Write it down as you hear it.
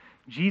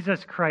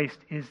Jesus Christ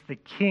is the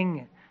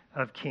King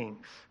of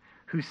kings,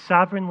 who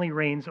sovereignly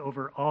reigns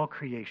over all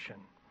creation.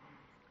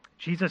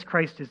 Jesus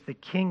Christ is the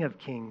King of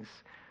kings,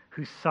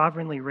 who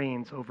sovereignly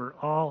reigns over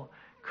all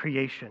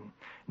creation.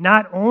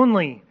 Not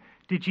only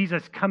did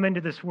Jesus come into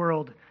this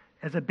world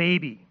as a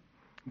baby,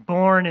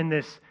 born in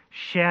this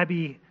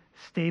shabby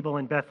stable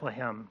in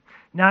Bethlehem,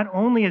 not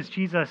only is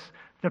Jesus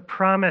the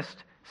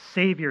promised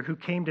Savior who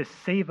came to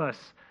save us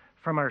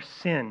from our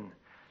sin,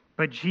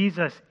 but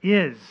Jesus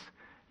is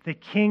the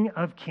King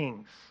of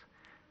kings,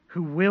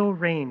 who will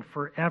reign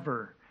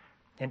forever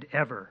and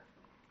ever.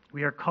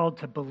 We are called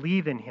to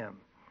believe in him,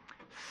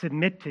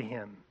 submit to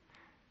him,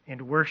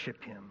 and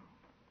worship him.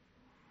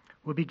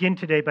 We'll begin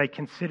today by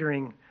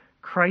considering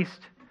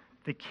Christ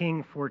the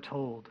King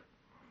foretold.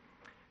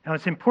 Now,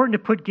 it's important to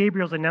put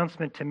Gabriel's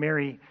announcement to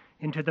Mary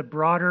into the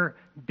broader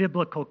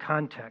biblical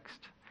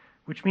context,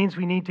 which means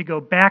we need to go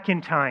back in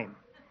time.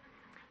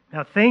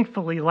 Now,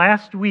 thankfully,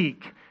 last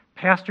week,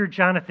 Pastor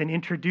Jonathan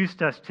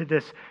introduced us to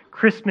this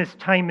Christmas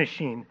time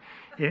machine.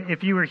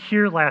 If you were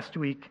here last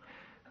week,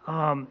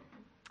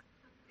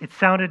 it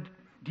sounded,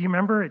 do you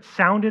remember? It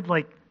sounded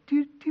like,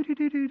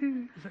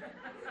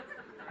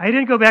 I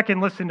didn't go back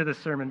and listen to the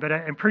sermon, but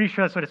I'm pretty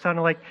sure that's what it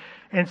sounded like.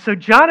 And so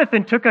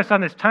Jonathan took us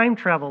on this time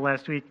travel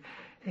last week,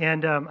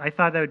 and I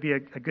thought that would be a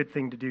good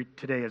thing to do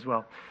today as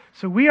well.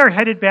 So we are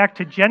headed back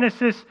to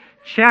Genesis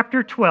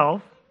chapter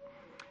 12,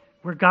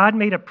 where God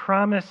made a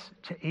promise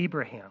to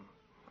Abraham.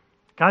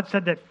 God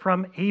said that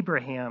from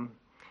Abraham,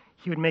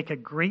 he would make a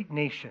great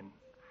nation,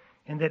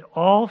 and that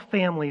all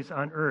families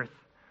on earth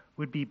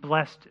would be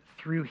blessed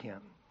through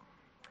him.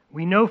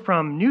 We know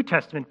from New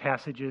Testament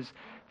passages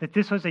that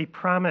this was a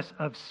promise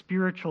of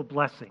spiritual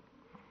blessing.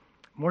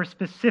 More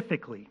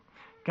specifically,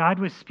 God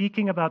was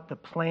speaking about the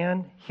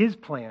plan, his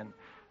plan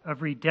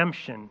of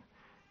redemption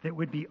that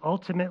would be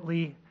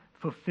ultimately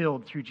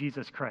fulfilled through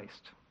Jesus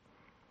Christ.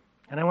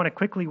 And I want to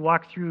quickly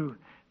walk through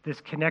this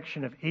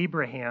connection of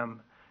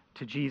Abraham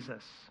to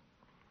Jesus.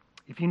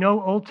 If you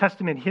know Old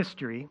Testament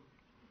history,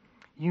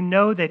 you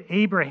know that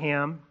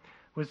Abraham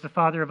was the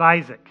father of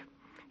Isaac,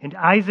 and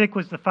Isaac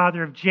was the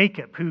father of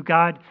Jacob, who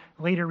God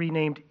later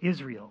renamed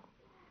Israel.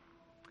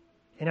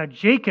 And now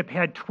Jacob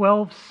had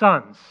 12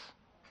 sons,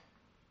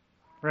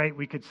 right?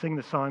 We could sing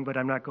the song, but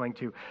I'm not going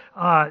to.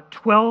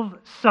 12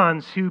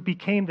 sons who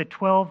became the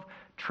 12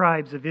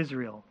 tribes of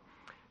Israel.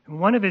 And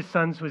one of his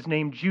sons was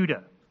named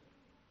Judah.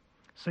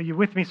 So you're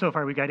with me so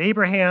far. We got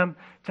Abraham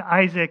to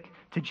Isaac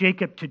to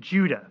Jacob to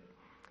Judah.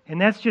 And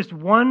that's just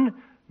one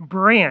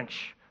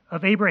branch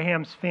of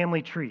Abraham's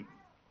family tree.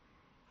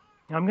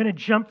 Now I'm going to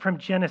jump from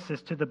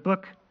Genesis to the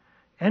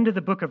end of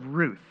the book of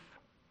Ruth.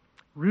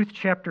 Ruth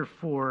chapter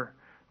 4,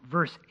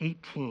 verse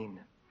 18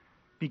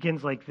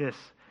 begins like this.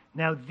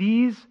 Now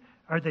these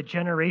are the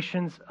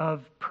generations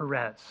of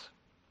Perez.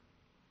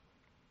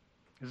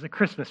 This is a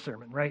Christmas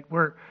sermon, right?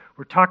 We're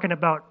talking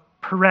about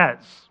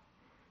Perez.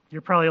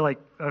 You're probably like,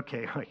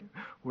 okay,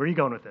 where are you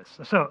going with this?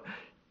 So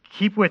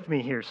keep with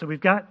me here. So we've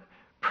got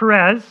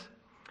Perez,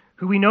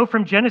 who we know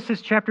from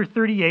Genesis chapter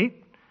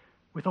 38,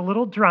 with a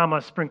little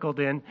drama sprinkled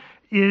in,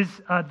 is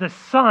the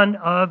son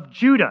of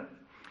Judah.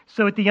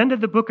 So at the end of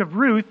the book of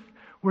Ruth,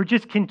 we're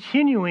just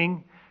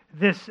continuing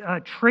this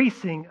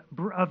tracing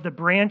of the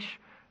branch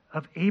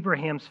of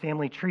Abraham's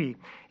family tree.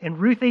 And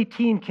Ruth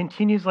 18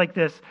 continues like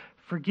this.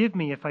 Forgive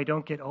me if I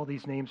don't get all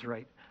these names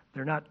right.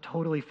 They're not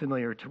totally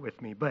familiar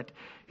with me, but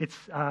it's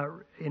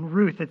in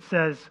Ruth it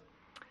says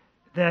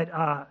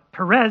that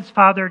Perez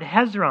fathered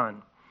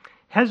Hezron.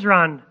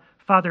 Hezron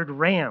fathered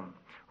Ram.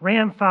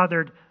 Ram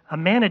fathered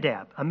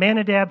Amminadab.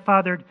 Amminadab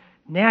fathered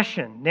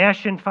Nahshon.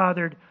 Nahshon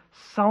fathered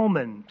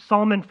Salmon.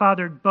 Salmon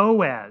fathered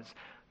Boaz.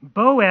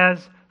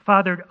 Boaz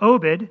fathered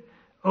Obed.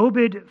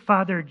 Obed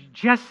fathered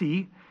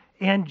Jesse.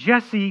 And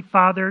Jesse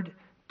fathered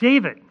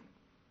David.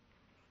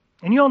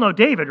 And you all know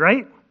David,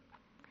 right?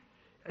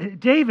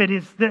 David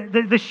is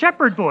the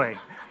shepherd boy.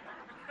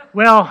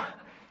 Well,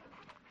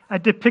 a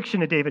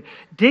depiction of David.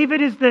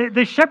 David is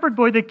the shepherd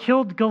boy that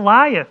killed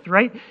Goliath,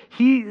 right?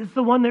 He is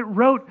the one that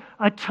wrote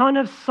a ton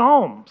of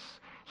Psalms.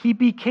 He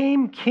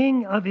became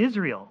king of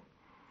Israel.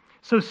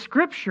 So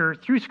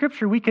through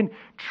Scripture, we can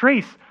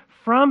trace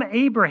from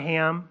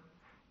Abraham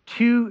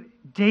to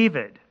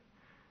David.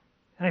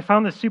 And I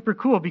found this super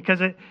cool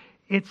because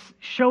it's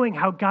showing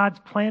how God's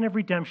plan of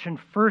redemption,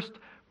 first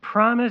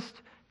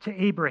promised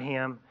to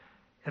Abraham,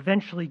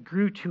 eventually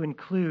grew to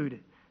include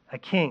a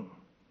king.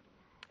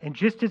 And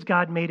just as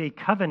God made a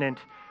covenant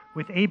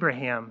with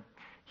Abraham,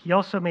 he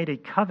also made a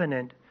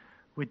covenant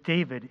with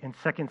David in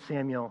 2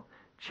 Samuel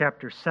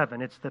chapter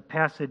 7. It's the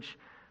passage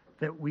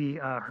that we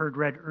heard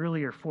read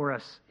earlier for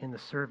us in the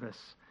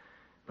service.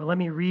 But let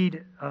me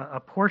read a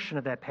portion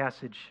of that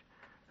passage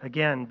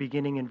again,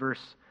 beginning in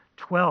verse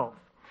 12.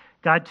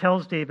 God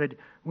tells David,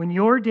 when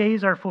your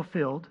days are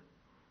fulfilled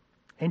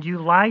and you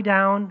lie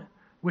down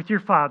with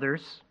your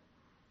fathers,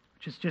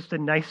 which is just a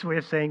nice way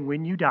of saying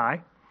when you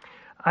die,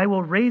 I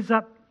will raise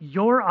up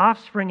your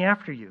offspring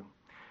after you,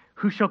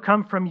 who shall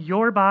come from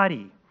your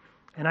body,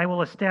 and I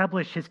will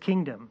establish his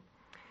kingdom.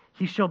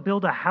 He shall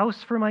build a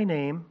house for my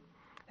name,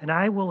 and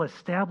I will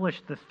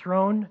establish the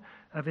throne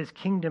of his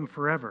kingdom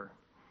forever.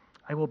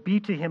 I will be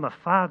to him a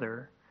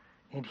father,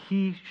 and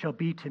he shall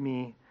be to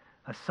me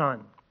a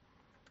son.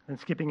 And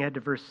skipping ahead to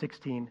verse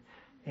 16,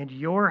 and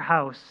your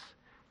house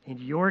and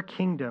your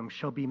kingdom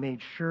shall be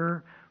made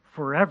sure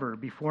forever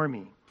before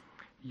me.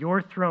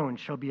 Your throne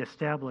shall be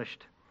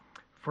established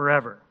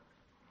forever.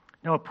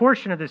 Now, a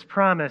portion of this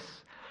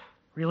promise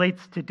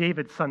relates to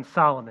David's son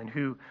Solomon,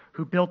 who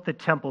built the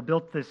temple,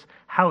 built this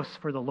house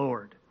for the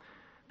Lord.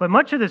 But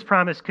much of this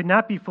promise could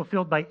not be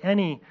fulfilled by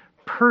any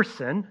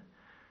person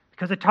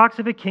because it talks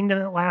of a kingdom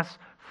that lasts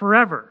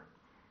forever.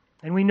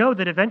 And we know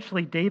that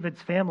eventually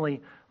David's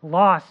family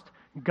lost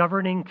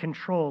governing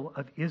control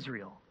of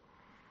Israel.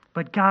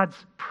 But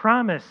God's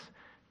promise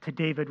to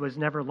David was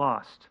never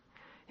lost.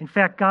 In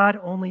fact, God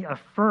only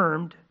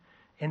affirmed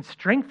and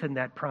strengthened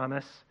that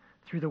promise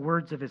through the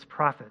words of his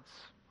prophets.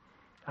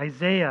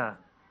 Isaiah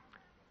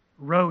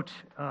wrote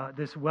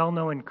this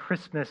well-known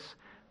Christmas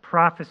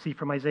prophecy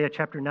from Isaiah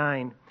chapter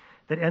 9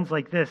 that ends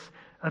like this: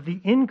 of the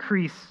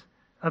increase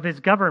of his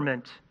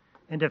government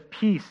and of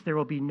peace there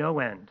will be no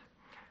end,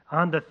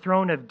 on the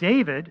throne of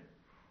David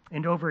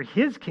and over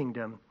his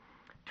kingdom,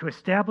 to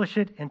establish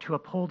it and to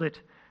uphold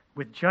it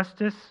with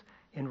justice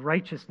and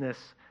righteousness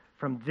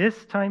from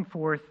this time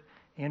forth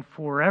and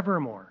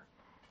forevermore.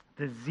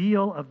 The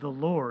zeal of the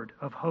Lord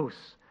of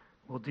hosts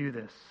will do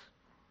this.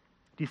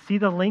 Do you see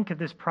the link of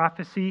this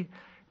prophecy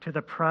to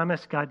the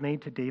promise God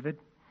made to David?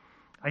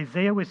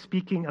 Isaiah was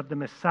speaking of the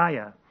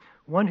Messiah,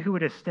 one who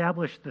would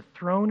establish the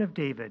throne of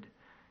David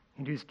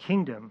and whose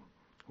kingdom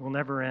will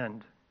never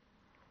end.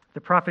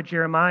 The prophet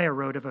Jeremiah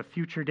wrote of a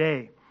future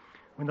day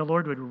when the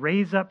Lord would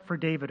raise up for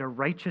David a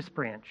righteous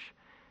branch,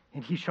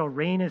 and he shall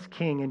reign as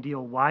king and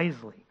deal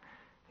wisely,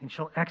 and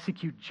shall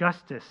execute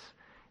justice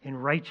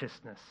and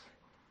righteousness.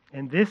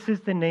 And this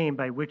is the name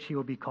by which he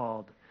will be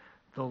called: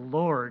 the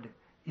Lord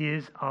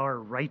is our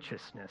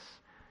righteousness.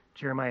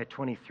 Jeremiah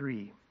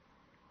 23.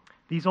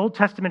 These Old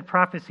Testament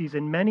prophecies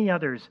and many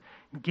others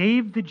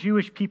gave the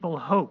Jewish people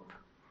hope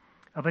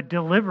of a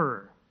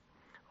deliverer,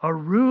 a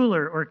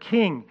ruler or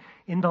king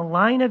in the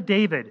line of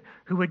David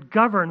who would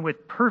govern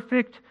with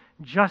perfect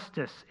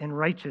justice and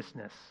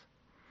righteousness.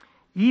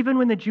 Even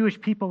when the Jewish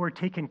people were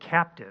taken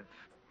captive,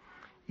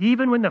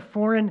 even when the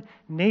foreign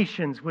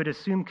nations would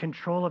assume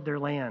control of their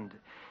land,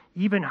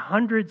 even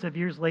hundreds of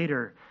years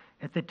later,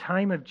 at the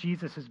time of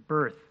Jesus'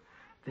 birth,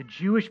 the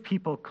Jewish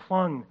people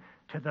clung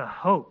to the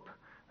hope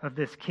of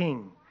this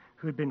king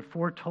who had been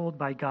foretold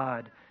by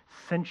God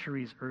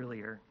centuries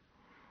earlier.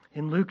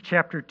 In Luke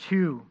chapter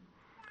 2,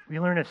 we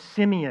learn of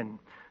Simeon,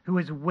 who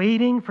was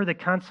waiting for the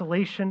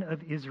consolation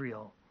of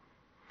Israel.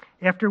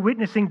 After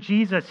witnessing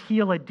Jesus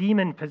heal a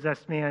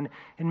demon-possessed man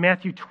in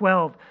Matthew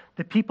 12,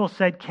 the people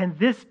said, "Can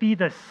this be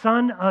the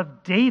son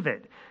of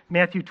David?"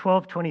 Matthew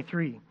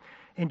 12:23.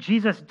 And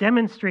Jesus,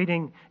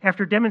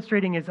 after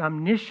demonstrating his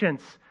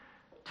omniscience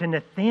to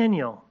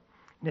Nathanael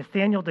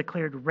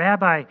declared,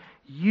 "Rabbi,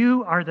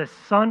 you are the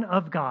Son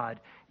of God.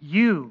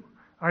 You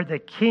are the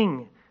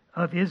King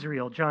of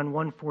Israel." John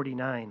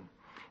 1:49.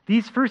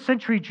 These first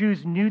century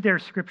Jews knew their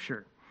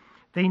scripture.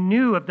 They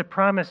knew of the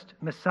promised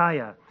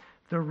Messiah,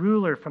 the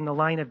ruler from the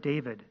line of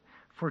David,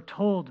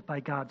 foretold by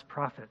God's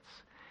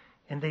prophets.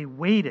 And they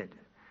waited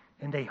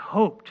and they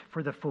hoped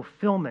for the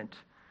fulfillment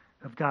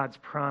of God's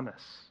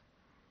promise.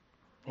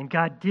 And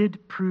God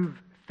did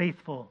prove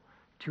faithful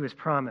to his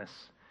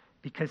promise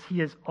because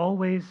he is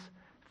always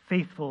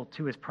faithful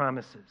to his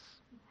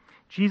promises.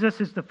 Jesus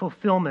is the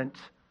fulfillment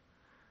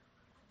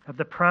of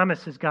the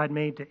promises God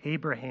made to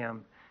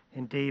Abraham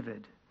and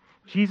David.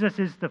 Jesus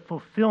is the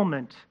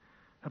fulfillment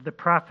of the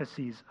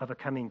prophecies of a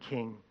coming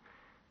king.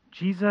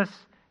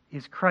 Jesus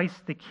is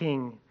Christ the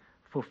King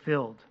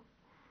fulfilled.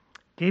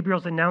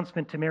 Gabriel's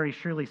announcement to Mary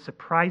surely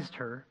surprised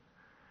her,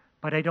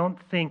 but I don't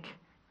think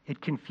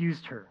it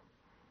confused her.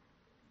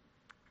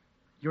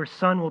 Your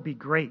son will be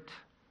great.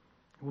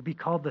 He will be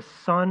called the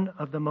Son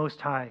of the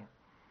Most High.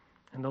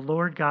 And the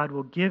Lord God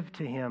will give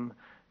to him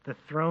the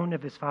throne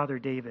of his father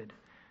David,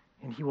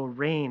 and he will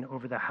reign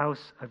over the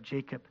house of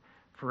Jacob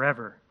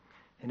forever,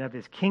 and of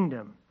his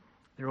kingdom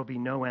there will be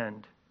no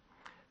end.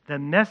 The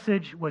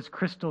message was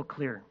crystal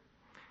clear.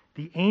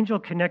 The angel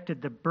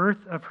connected the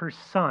birth of her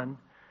son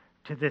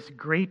to this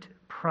great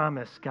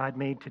promise God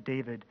made to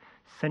David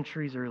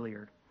centuries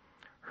earlier.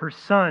 Her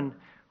son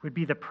would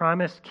be the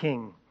promised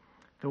king,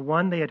 the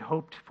one they had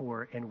hoped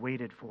for and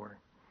waited for.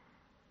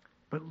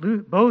 But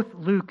both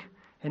Luke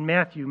and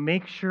Matthew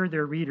make sure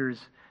their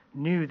readers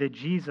knew that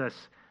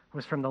Jesus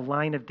was from the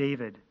line of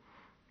David.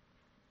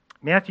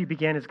 Matthew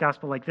began his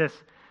gospel like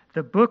this: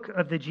 the book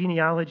of the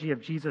genealogy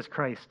of Jesus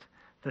Christ,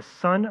 the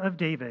son of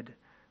David,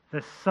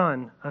 the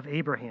son of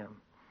Abraham.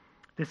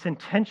 This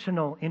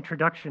intentional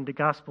introduction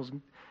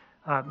to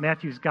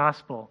Matthew's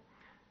gospel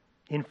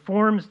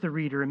informs the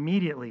reader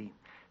immediately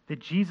that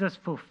Jesus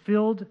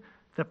fulfilled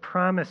the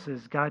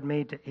promises God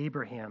made to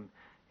Abraham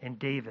and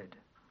David.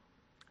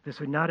 This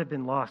would not have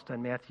been lost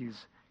on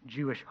Matthew's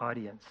Jewish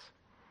audience.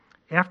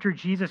 After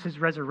Jesus'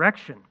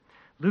 resurrection,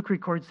 Luke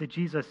records that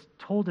Jesus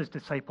told his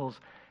disciples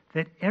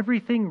that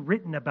everything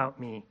written about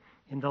me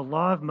in the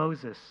law of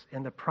Moses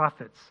and the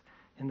prophets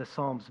and the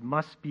Psalms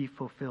must be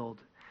fulfilled.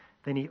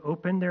 Then he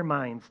opened their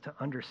minds to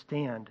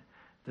understand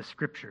the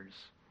scriptures.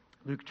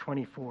 Luke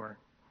 24.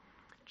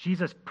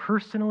 Jesus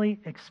personally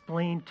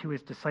explained to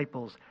his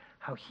disciples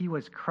how he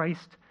was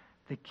Christ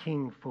the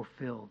King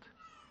fulfilled.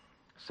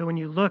 So when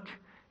you look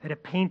at a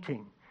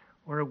painting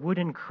or a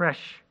wooden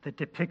creche that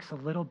depicts a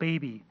little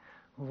baby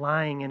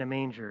lying in a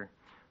manger,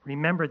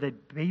 remember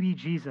that baby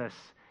Jesus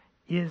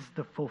is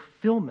the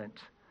fulfillment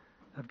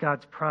of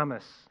God's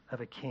promise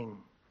of a king.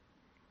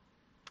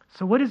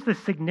 So what is the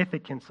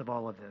significance of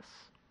all of this?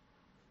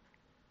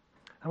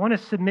 I want to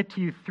submit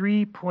to you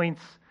 3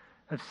 points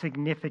of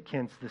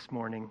significance this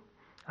morning.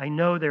 I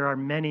know there are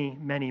many,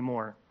 many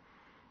more,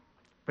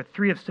 but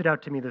 3 have stood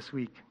out to me this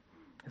week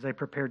as I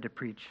prepared to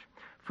preach.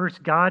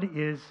 First, God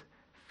is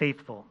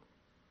faithful.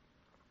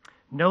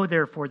 Know,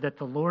 therefore, that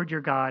the Lord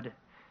your God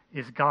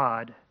is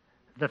God,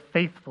 the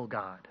faithful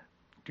God.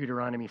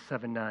 Deuteronomy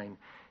 7:9.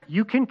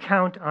 You can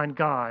count on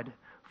God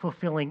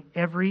fulfilling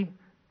every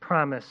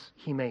promise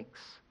he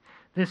makes.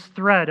 This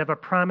thread of a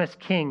promised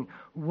king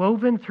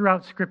woven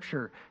throughout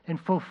Scripture and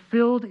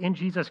fulfilled in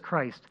Jesus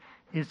Christ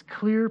is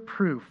clear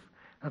proof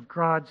of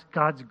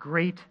God's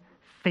great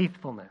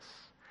faithfulness.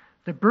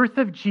 The birth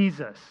of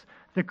Jesus,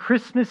 the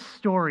Christmas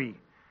story,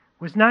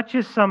 was not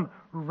just some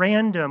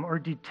random or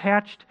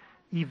detached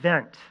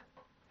event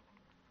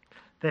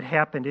that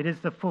happened. It is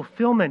the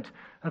fulfillment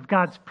of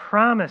God's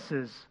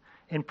promises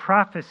and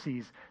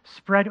prophecies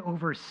spread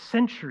over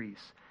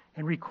centuries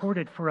and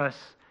recorded for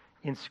us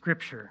in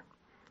Scripture.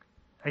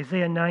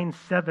 Isaiah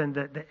 9:7,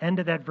 the end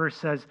of that verse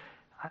says,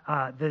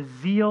 the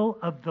zeal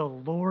of the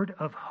Lord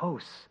of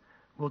hosts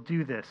will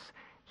do this.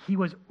 He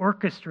was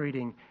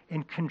orchestrating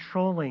and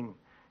controlling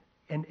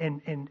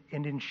and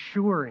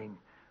ensuring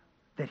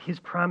that his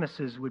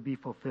promises would be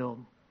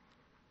fulfilled.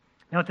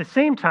 Now, at the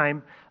same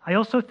time, I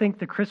also think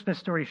the Christmas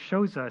story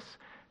shows us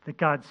that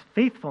God's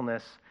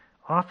faithfulness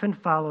often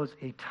follows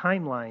a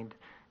timeline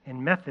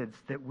and methods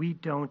that we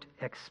don't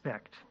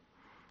expect.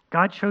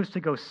 God chose to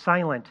go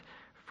silent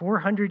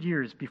 400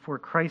 years before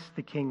Christ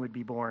the King would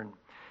be born.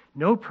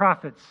 No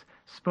prophets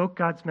spoke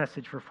God's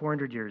message for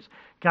 400 years.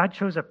 God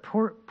chose a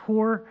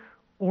poor,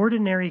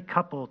 ordinary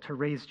couple to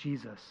raise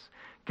Jesus.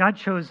 God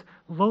chose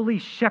lowly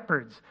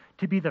shepherds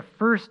to be the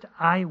first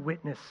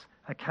eyewitness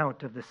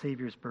account of the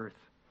Savior's birth.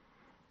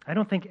 I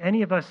don't think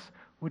any of us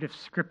would have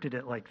scripted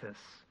it like this.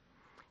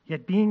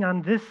 Yet being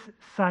on this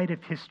side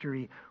of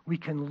history, we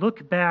can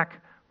look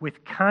back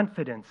with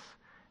confidence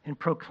and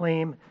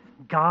proclaim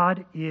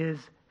God is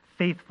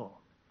faithful.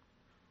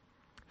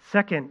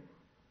 Second,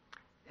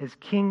 as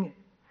King,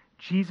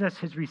 Jesus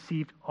has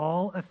received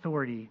all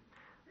authority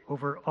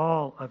over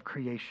all of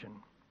creation.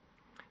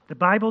 The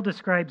Bible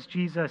describes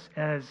Jesus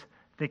as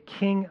the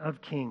King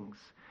of Kings,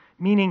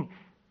 meaning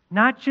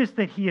not just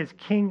that he is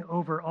king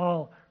over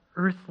all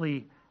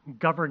earthly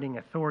governing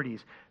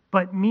authorities,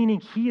 but meaning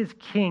he is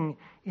king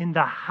in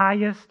the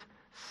highest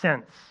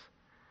sense.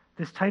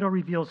 This title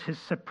reveals his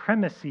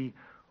supremacy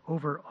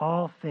over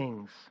all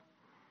things.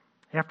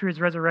 After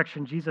his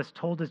resurrection, Jesus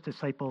told his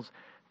disciples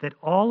that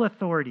all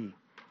authority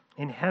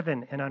in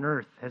heaven and on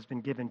earth has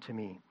been given to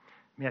me.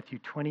 Matthew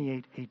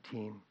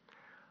 28:18.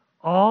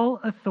 All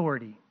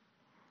authority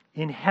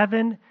in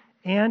heaven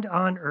and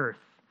on earth.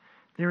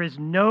 There is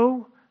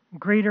no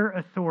greater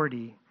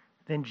authority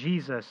than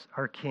Jesus,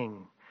 our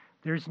King.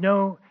 There's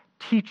no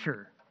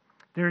teacher.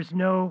 There's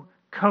no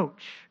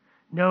coach,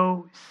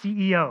 no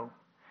CEO,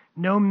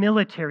 no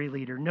military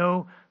leader,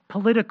 no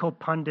political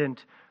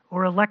pundit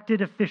or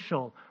elected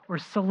official or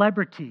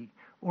celebrity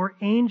or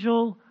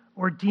angel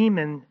or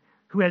demon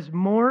who has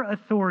more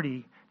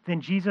authority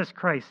than Jesus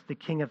Christ, the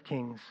King of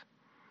Kings.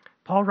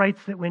 Paul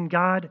writes that when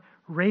God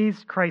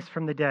raised Christ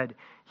from the dead,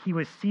 he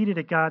was seated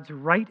at God's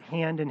right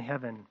hand in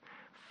heaven,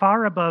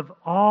 far above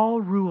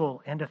all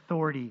rule and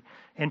authority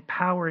and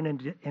power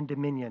and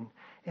dominion,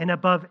 and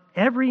above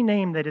every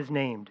name that is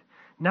named,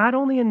 not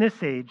only in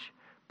this age,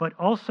 but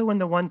also in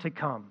the one to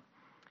come.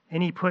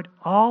 And he put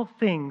all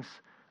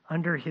things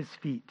under his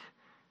feet.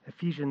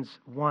 Ephesians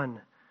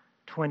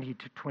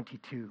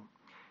 1:20-22.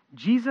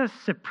 Jesus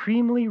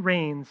supremely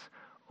reigns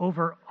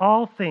over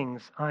all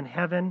things on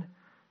heaven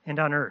and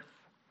on earth.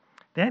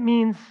 That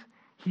means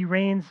he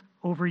reigns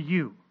over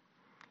you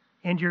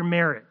and your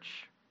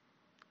marriage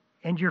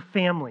and your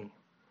family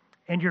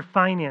and your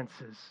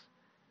finances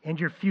and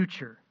your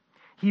future.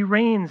 He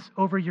reigns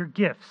over your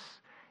gifts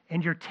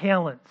and your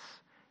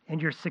talents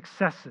and your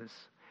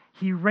successes.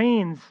 He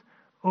reigns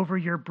over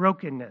your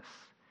brokenness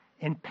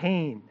and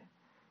pain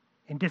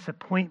and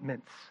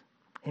disappointments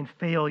and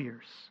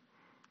failures.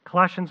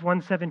 Colossians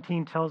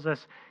 1:17 tells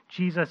us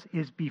Jesus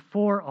is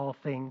before all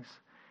things,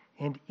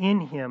 and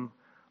in him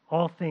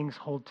all things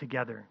hold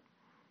together.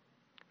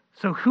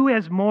 So who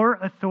has more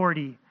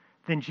authority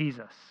than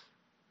Jesus?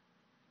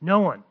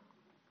 No one.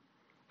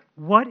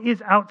 What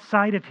is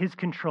outside of his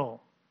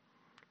control?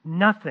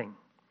 Nothing.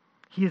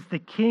 He is the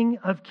King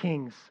of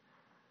Kings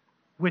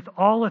with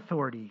all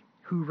authority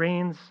who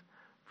reigns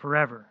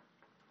forever.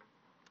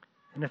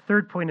 And a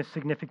third point of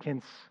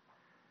significance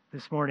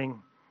this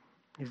morning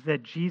is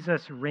that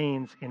Jesus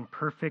reigns in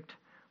perfect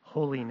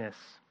holiness.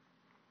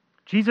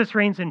 Jesus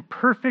reigns in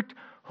perfect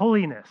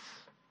holiness.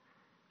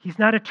 He's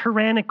not a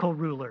tyrannical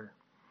ruler.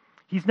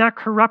 He's not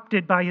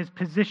corrupted by his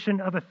position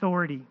of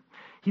authority.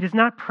 He does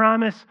not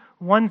promise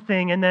one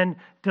thing and then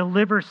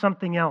deliver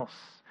something else.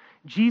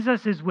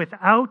 Jesus is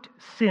without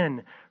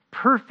sin,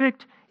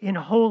 perfect and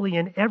holy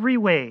in every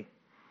way,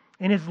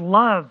 and his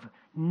love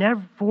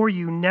for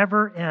you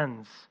never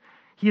ends.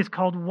 He is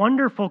called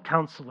Wonderful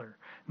Counselor,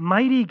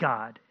 Mighty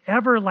God,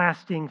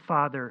 Everlasting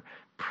Father,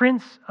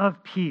 Prince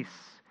of Peace.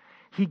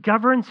 He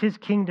governs his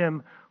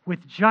kingdom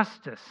with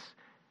justice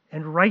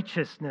and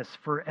righteousness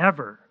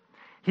forever.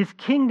 His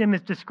kingdom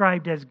is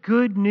described as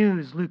good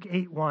news, Luke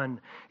 8:1.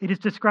 It is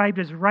described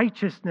as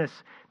righteousness,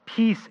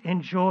 peace,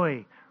 and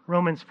joy,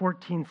 Romans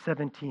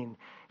 14:17.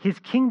 His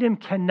kingdom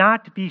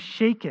cannot be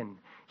shaken,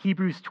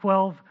 Hebrews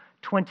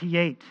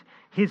 12:28.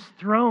 His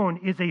throne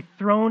is a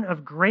throne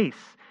of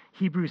grace,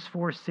 Hebrews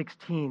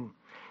 4:16.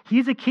 He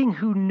is a king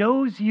who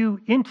knows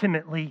you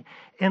intimately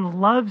and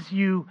loves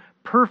you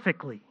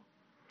perfectly.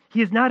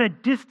 He is not a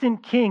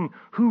distant king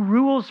who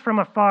rules from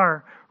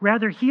afar.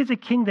 Rather, he is a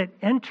king that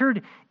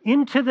entered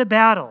into the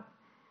battle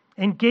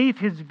and gave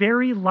his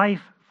very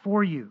life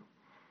for you.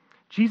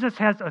 Jesus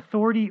has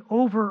authority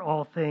over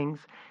all things,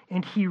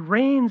 and he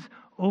reigns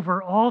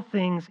over all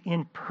things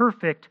in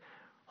perfect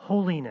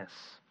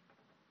holiness.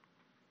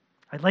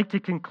 I'd like to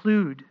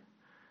conclude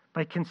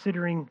by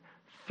considering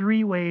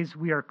 3 ways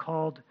we are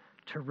called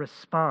to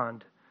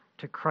respond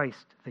to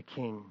Christ the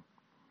King.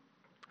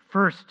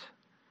 First,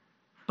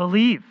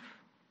 believe.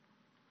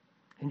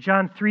 In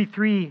John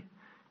 3:3,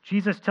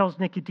 Jesus tells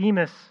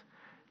Nicodemus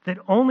that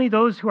only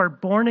those who are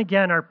born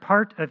again are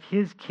part of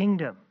his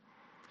kingdom.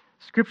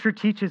 Scripture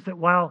teaches that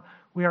while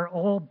we are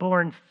all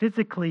born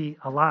physically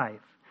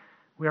alive,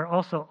 we are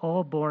also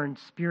all born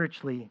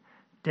spiritually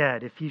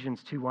dead,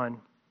 Ephesians 2:1.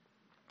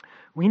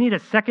 We need a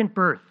second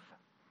birth,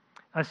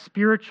 a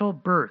spiritual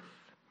birth,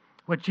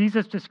 what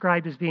Jesus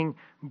described as being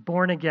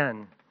born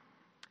again.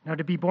 Now,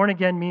 to be born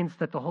again means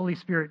that the Holy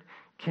Spirit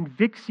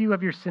convicts you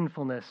of your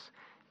sinfulness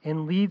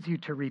and leads you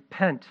to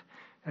repent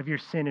of your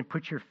sin and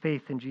put your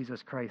faith in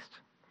Jesus Christ.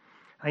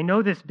 I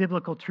know this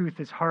biblical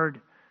truth is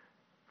hard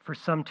for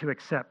some to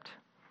accept.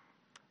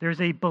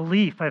 There's a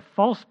belief, a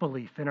false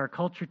belief in our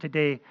culture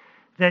today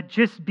that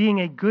just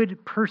being a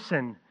good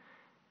person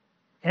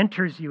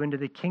enters you into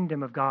the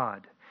kingdom of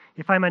God.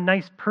 If I'm a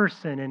nice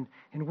person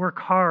and work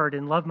hard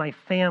and love my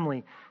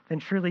family, then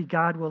surely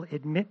God will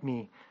admit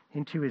me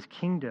into his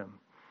kingdom.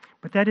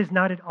 But that is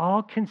not at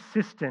all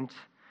consistent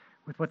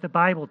with what the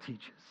Bible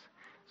teaches.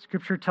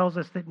 Scripture tells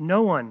us that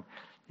no one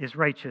is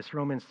righteous,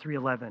 Romans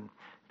 3:11,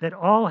 that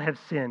all have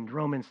sinned,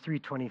 Romans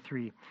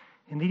 3:23,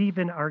 and that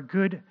even our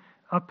good,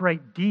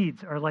 upright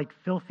deeds are like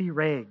filthy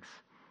rags,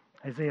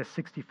 Isaiah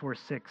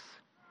 64:6.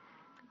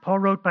 Paul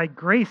wrote, by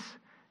grace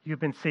you've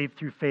been saved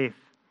through faith,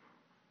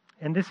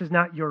 and this is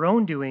not your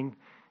own doing,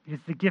 it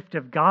is the gift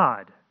of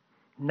God,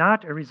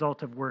 not a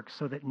result of works,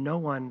 so that no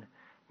one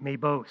may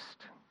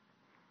boast.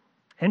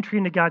 Entry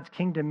into God's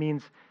kingdom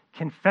means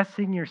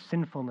confessing your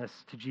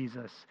sinfulness to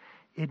Jesus,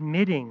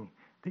 admitting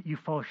that you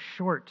fall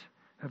short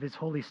of his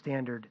holy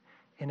standard,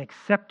 and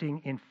accepting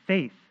in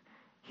faith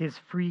his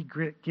free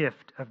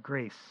gift of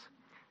grace,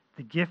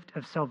 the gift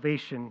of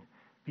salvation,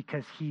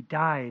 because he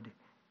died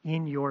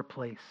in your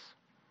place.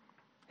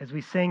 As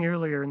we sang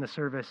earlier in the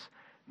service,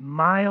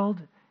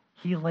 mild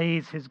he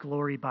lays his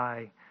glory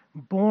by,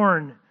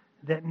 born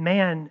that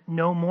man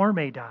no more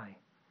may die,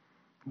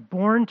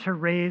 born to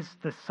raise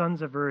the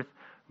sons of earth,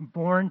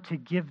 born to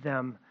give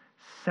them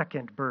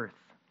second birth.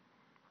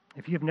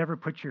 If you have never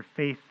put your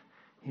faith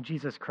in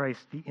Jesus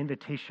Christ, the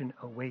invitation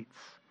awaits.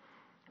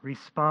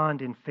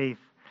 Respond in faith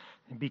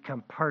and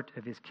become part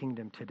of his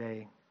kingdom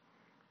today.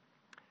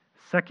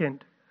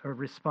 Second, a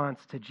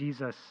response to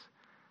Jesus,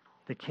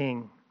 the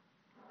King,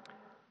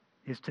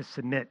 is to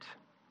submit.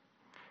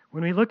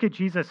 When we look at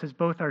Jesus as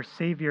both our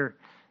Savior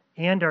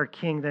and our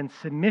King, then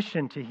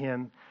submission to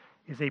him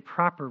is a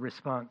proper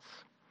response.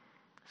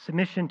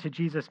 Submission to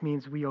Jesus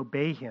means we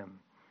obey him.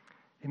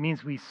 It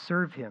means we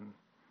serve him.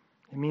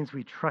 It means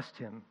we trust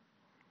him.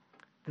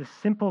 The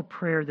simple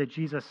prayer that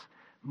Jesus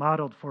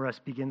modeled for us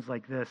begins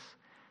like this: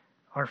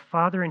 Our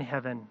Father in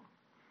heaven,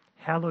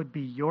 hallowed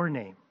be your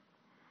name.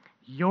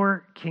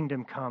 Your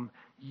kingdom come,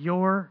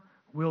 your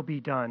will be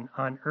done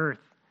on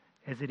earth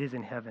as it is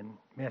in heaven.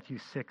 Matthew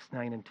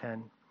 6:9 and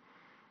 10.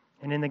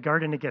 And in the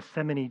Garden of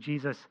Gethsemane,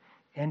 Jesus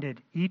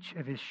ended each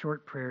of his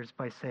short prayers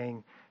by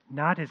saying,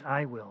 not as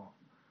I will,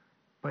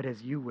 but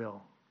as you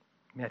will.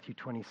 Matthew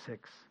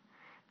 26.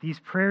 These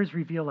prayers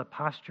reveal a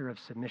posture of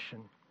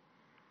submission.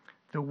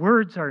 The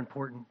words are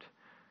important,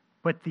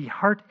 but the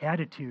heart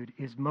attitude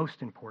is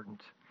most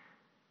important.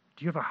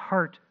 Do you have a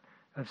heart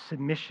of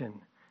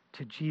submission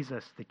to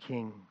Jesus the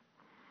King?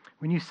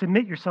 When you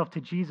submit yourself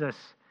to Jesus,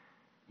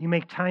 you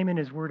make time in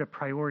his word a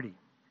priority,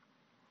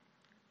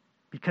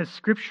 because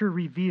Scripture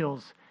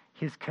reveals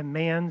his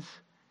commands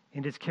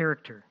and his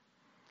character.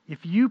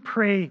 If you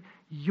pray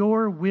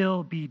your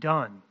will be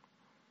done.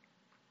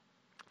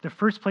 The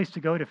first place to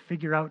go to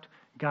figure out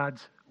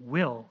God's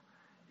will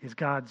is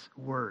God's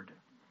word.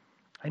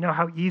 I know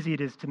how easy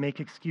it is to make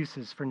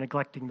excuses for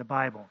neglecting the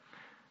Bible.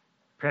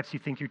 Perhaps you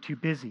think you're too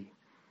busy.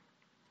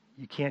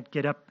 You can't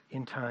get up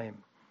in time.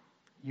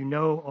 You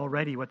know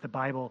already what the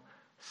Bible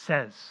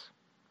says.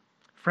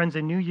 Friends,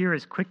 a new year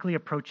is quickly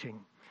approaching,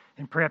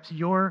 and perhaps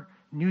your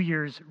New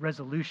Year's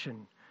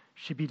resolution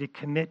should be to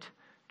commit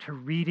to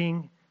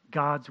reading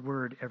God's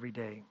word every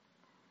day.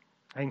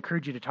 I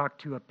encourage you to talk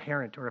to a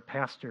parent or a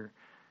pastor.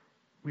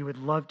 We would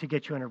love to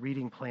get you on a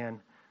reading plan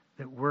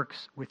that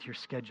works with your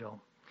schedule.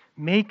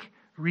 Make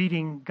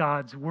reading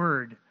God's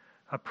word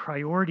a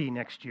priority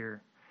next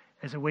year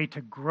as a way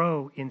to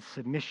grow in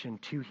submission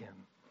to him.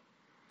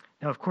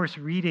 Now, of course,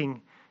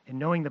 reading and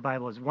knowing the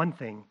Bible is one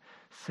thing.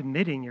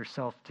 Submitting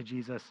yourself to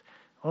Jesus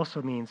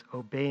also means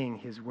obeying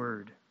his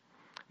word.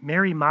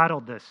 Mary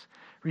modeled this.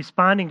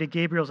 Responding to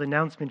Gabriel's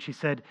announcement, she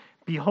said,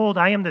 "Behold,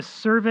 I am the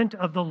servant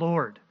of the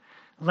Lord.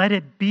 Let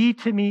it be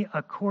to me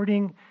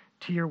according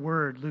to your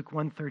word," Luke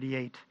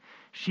 1:38.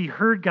 She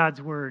heard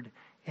God's word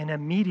and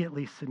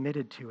immediately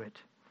submitted to it.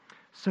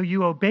 So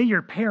you obey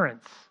your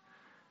parents,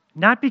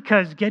 not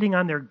because getting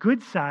on their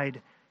good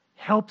side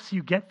helps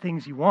you get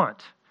things you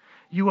want.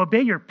 You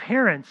obey your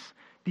parents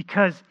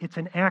because it's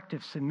an act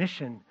of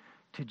submission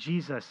to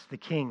Jesus the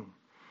King.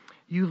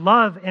 You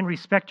love and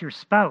respect your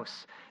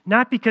spouse,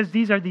 not because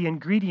these are the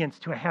ingredients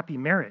to a happy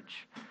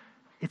marriage.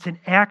 It's an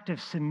act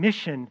of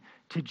submission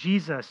to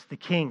Jesus the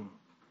King.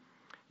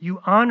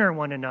 You honor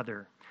one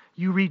another.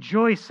 You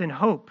rejoice in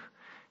hope.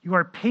 You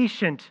are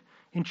patient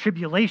in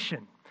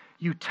tribulation.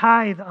 You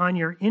tithe on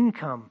your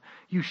income.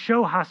 You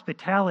show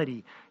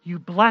hospitality. You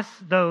bless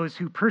those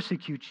who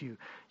persecute you.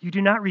 You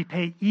do not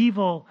repay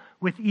evil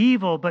with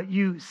evil, but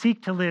you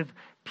seek to live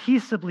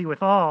peaceably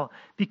with all,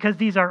 because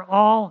these are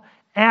all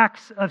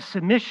acts of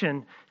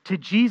submission to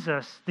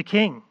Jesus the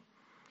King.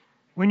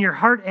 When your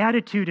heart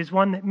attitude is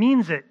one that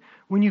means it,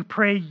 when you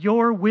pray,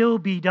 "Your will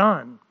be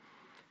done,"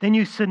 then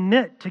you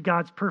submit to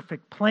God's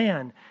perfect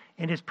plan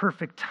and his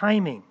perfect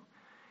timing.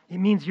 It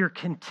means you're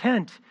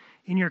content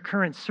in your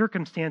current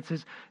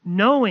circumstances,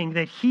 knowing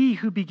that he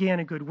who began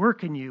a good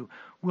work in you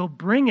will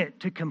bring it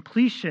to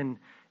completion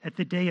at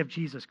the day of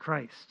Jesus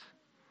Christ.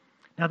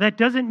 Now, that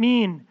doesn't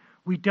mean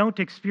we don't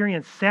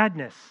experience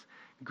sadness,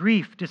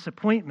 grief,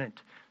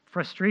 disappointment,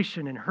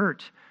 frustration, and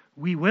hurt.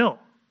 We will.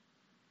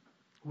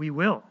 We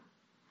will.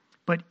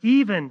 But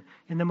even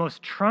in the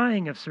most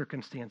trying of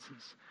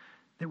circumstances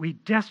that we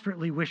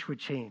desperately wish would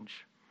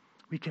change,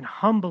 we can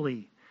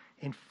humbly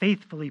and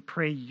faithfully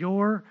pray,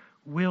 "Your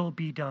will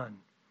be done,"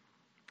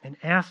 and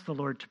ask the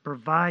Lord to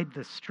provide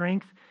the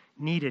strength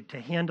needed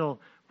to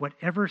handle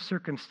whatever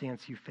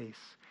circumstance you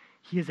face.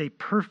 He is a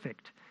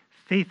perfect,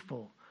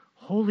 faithful,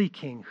 holy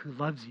King who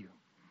loves you,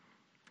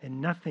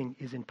 and nothing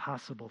is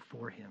impossible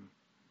for him.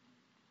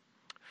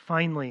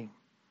 Finally,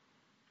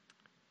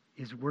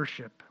 is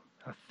worship.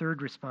 A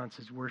third response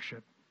is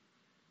worship.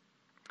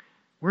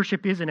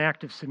 Worship is an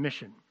act of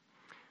submission.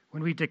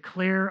 When we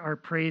declare our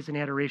praise and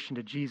adoration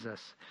to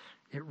Jesus,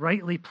 it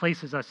rightly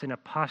places us in a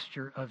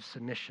posture of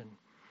submission.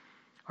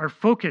 Our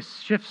focus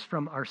shifts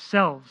from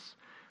ourselves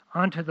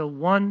onto the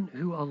one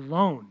who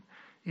alone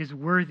is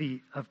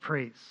worthy of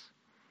praise.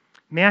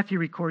 Matthew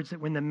records that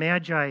when the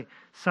Magi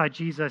saw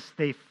Jesus,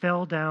 they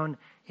fell down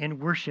and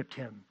worshiped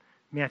him.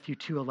 Matthew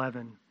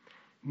 2:11.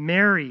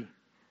 Mary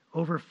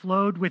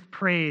overflowed with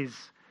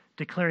praise,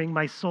 declaring,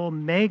 "My soul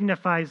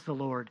magnifies the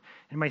Lord,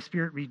 and my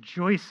spirit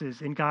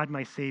rejoices in God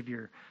my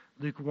Savior."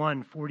 Luke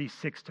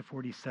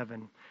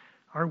 1:46-47.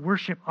 Our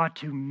worship ought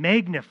to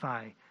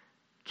magnify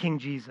King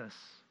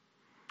Jesus.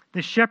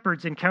 The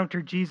shepherds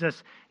encountered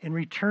Jesus and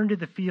returned to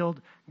the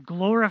field,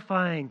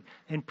 glorifying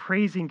and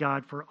praising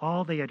God for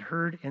all they had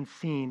heard and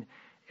seen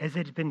as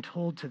it had been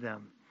told to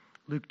them.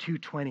 Luke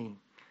 2:20.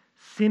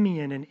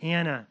 Simeon and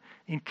Anna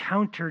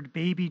encountered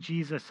baby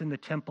Jesus in the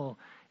temple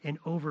and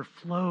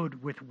overflowed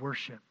with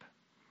worship.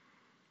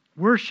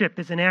 Worship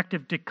is an act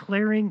of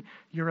declaring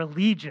your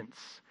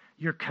allegiance,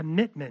 your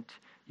commitment,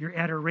 your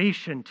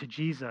adoration to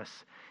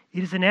Jesus.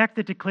 It is an act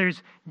that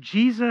declares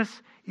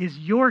Jesus is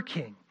your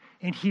King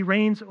and he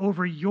reigns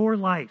over your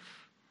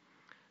life.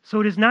 So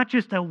it is not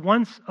just a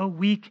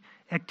once-a-week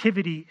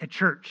activity at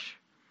church.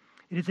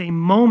 It is a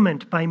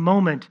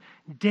moment-by-moment,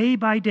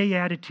 day-by-day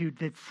attitude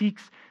that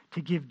seeks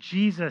to give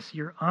Jesus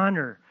your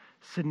honor,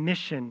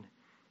 submission,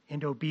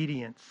 and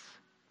obedience.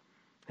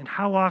 And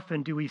how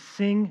often do we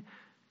sing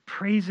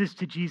praises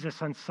to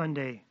Jesus on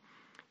Sunday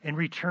and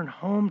return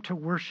home to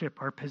worship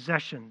our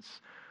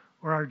possessions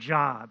or our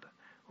job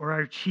or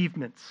our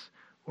achievements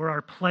or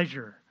our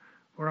pleasure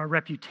or our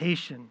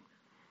reputation?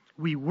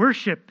 We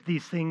worship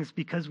these things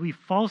because we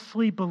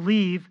falsely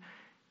believe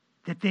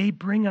that they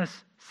bring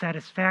us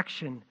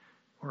satisfaction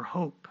or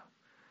hope.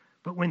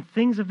 But when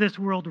things of this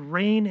world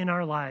reign in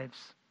our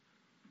lives,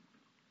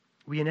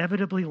 we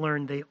inevitably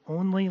learn they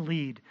only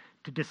lead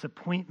to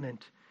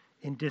disappointment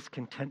and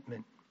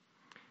discontentment.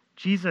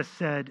 Jesus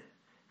said,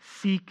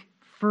 "Seek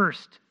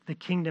first the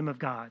kingdom of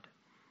God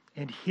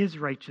and his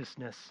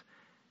righteousness,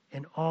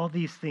 and all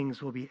these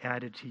things will be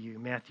added to you.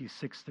 Matthew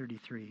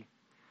 6:33.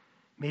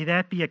 May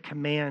that be a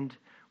command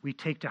we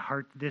take to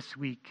heart this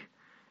week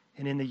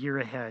and in the year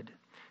ahead,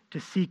 to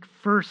seek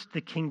first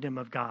the kingdom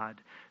of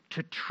God,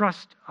 to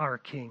trust our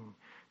King,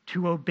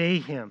 to obey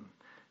him,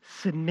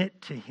 submit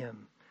to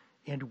him,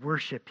 and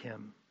worship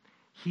him.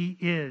 He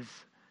is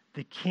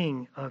the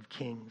King of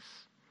kings.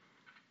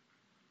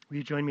 Will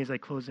you join me as I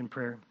close in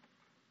prayer?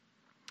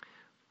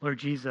 Lord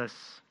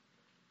Jesus,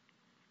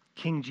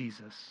 King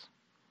Jesus,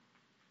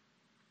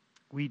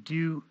 we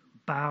do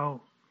bow,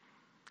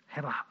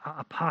 have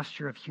a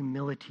posture of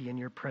humility in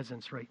your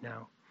presence right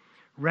now,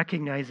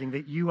 recognizing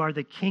that you are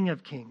the King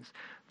of kings,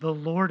 the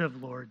Lord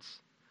of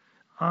lords,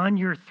 on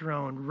your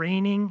throne,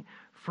 reigning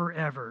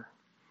forever.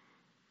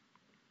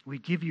 We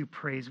give you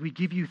praise. We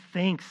give you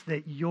thanks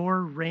that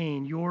your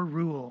reign, your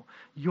rule,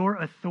 your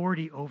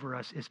authority over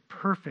us is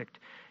perfect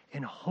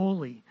and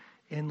holy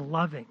and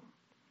loving.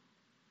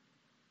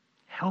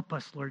 Help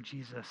us, Lord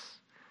Jesus,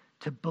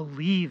 to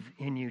believe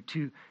in you,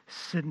 to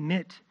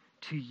submit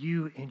to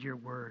you and your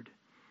word,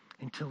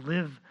 and to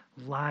live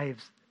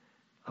lives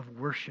of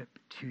worship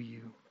to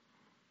you.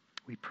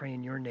 We pray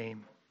in your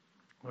name,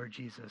 Lord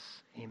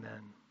Jesus.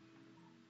 Amen.